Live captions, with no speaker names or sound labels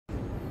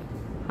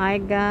Hi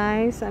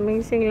guys,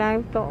 amazing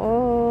life to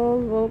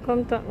all.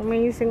 Welcome to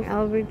Amazing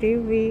LV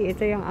TV.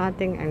 Ito yung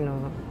ating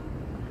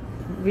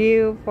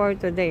view for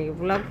today.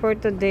 Vlog for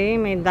today,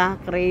 may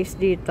duck race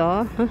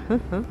dito.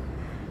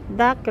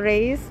 Duck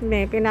race,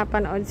 may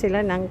pinapanood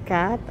sila ng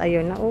cat.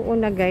 Ayun,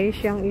 nauuna guys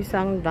yung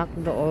isang duck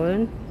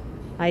doon.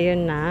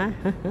 Ayun na.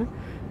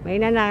 May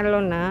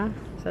nanalo na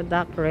sa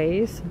duck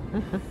race.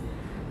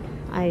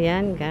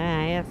 Ayan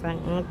guys, ang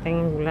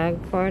ating vlog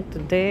for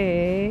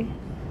today.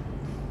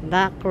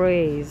 Duck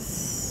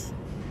race.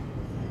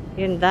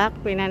 Yung duck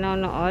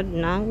pinanonood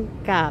ng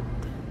cat.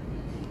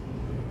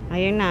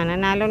 Ayun na,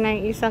 nanalo na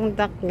yung isang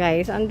duck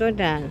guys. Ando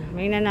na,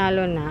 may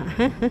nanalo na.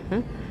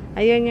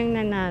 Ayun yung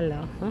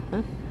nanalo.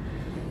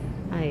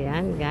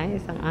 Ayan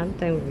guys, ang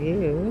ating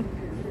view.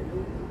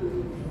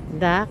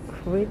 Duck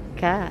with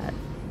cat.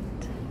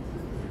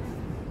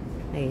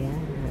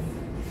 Ayan.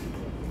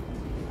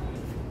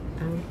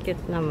 Ang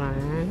cute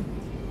naman.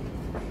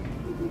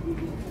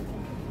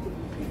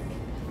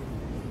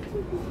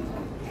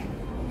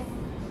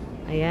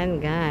 Ayan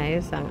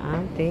guys, ang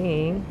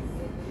ating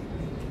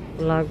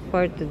vlog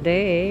for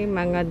today.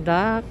 Mga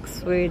ducks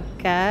with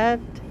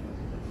cat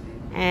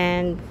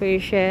and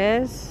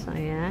fishes.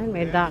 Ayan,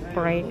 may duck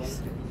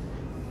race.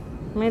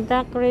 May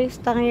duck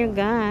race tayo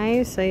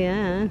guys.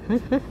 Ayan.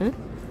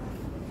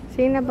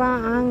 Sino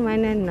ba ang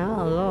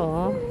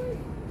mananalo?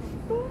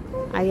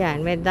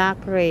 Ayan, may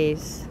duck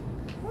race.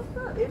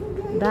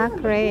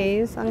 Duck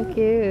race, ang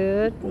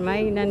cute.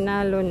 May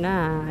nanalo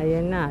na.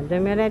 Ayan na.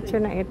 Dumiretso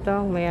na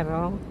itong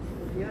merong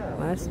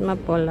mas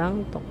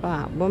mapulang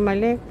tuka.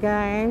 Bumalik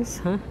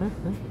guys.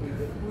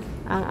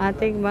 Ang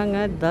ating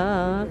mga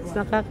ducks.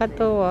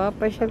 Nakakatuwa.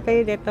 Pasyal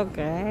kayo dito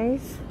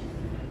guys.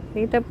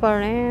 Dito pa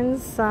rin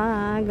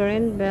sa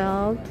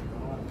Greenbelt.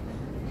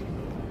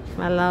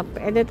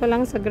 Malapit. Dito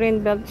lang sa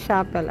Greenbelt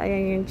Chapel.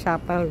 Ayan yung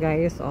chapel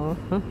guys. Oh.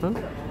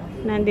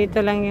 Nandito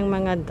lang yung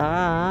mga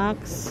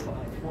ducks.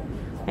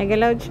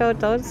 Nag-loud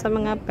shoutout sa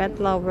mga pet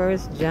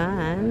lovers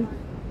dyan.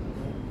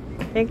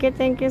 Thank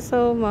you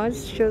so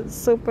much.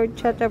 Super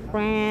chatter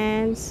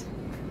friends.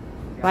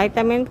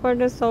 Vitamin for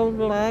the soul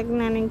vlog.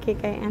 Naning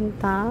Kikay and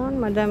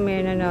Town. Madam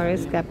Mirna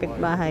Norris,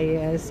 Kapitbahay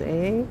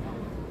USA.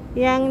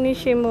 Yang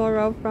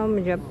Nishimuro from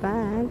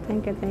Japan.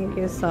 Thank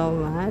you so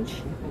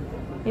much.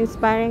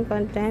 Inspiring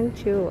Content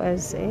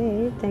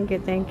USA. Thank you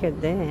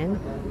din.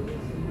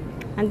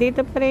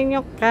 Andito pa rin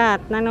yung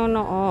cat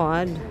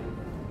nanonood.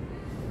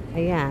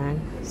 Ayan,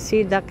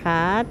 see the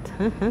cat.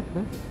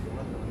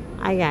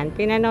 Ayan,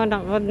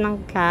 pinanonood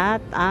ng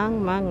cat ang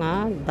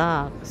mga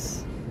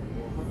ducks.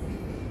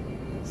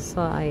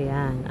 So,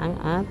 ayan, ang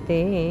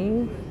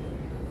ating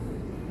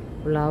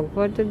vlog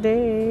for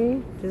today.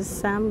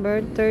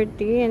 December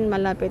 13,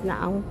 malapit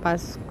na ang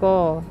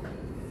Pasko.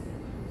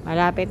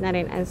 Malapit na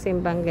rin ang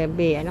simbang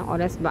gabi. Anong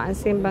oras ba ang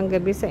simbang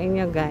gabi sa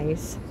inyo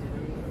guys?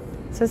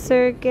 Sa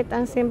circuit,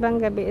 ang simbang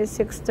gabi is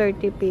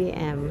 6:30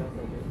 PM.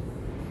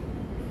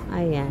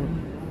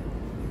 Ayan.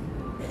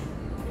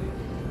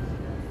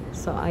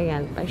 So,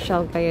 ayan.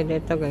 Pasyal kayo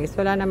dito, guys.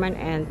 Wala naman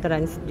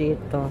entrance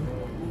dito.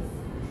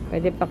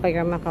 Pwede pa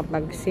kayo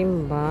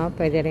makapagsimba.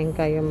 Pwede rin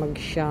kayo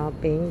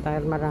mag-shopping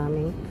dahil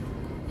maraming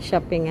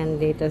shoppingan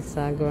dito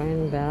sa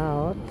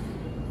Greenbelt.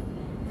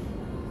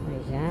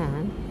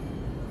 Ayan.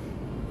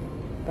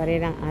 Pa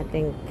rin ang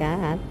ating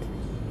cat.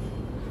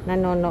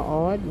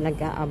 Nanonood.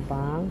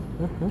 Nag-aabang.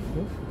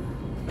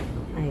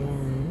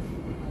 Ayan.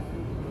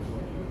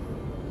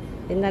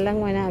 Yun na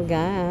lang muna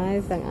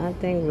guys ang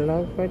ating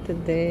vlog for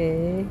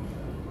today.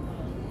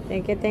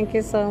 Thank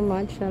you so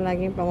much na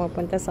laging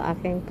pumupunta sa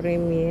aking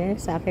premiere,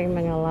 sa aking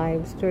mga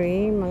live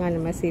stream,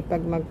 mga masipag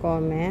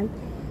mag-comment.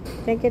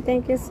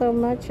 Thank you so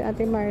much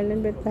Ate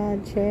Marilyn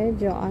Betache,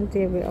 Joan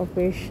TV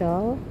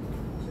Official,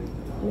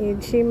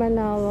 Midshi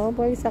Manalo,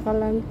 Boy sa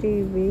Kalam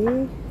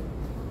TV,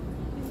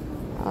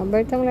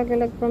 Bertong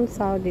Lagalag from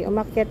Saudi.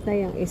 Umakyat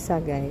na yung isa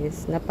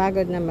guys,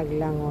 napagod na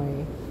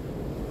maglangoy.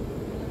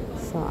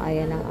 So,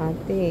 ayan ang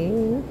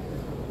ating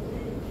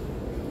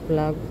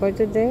vlog for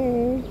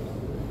today.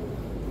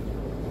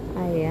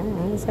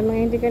 Ayan. Sa mga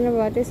hindi ka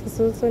nabati, sa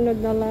susunod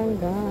na lang,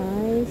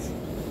 guys.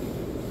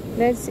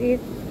 Let's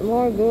eat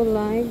more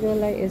gulay.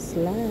 Gulay is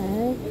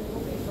life.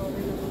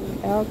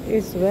 Health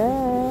is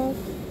wealth.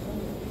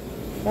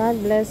 God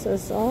bless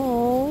us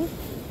all.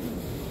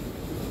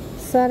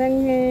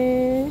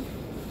 Saranghe.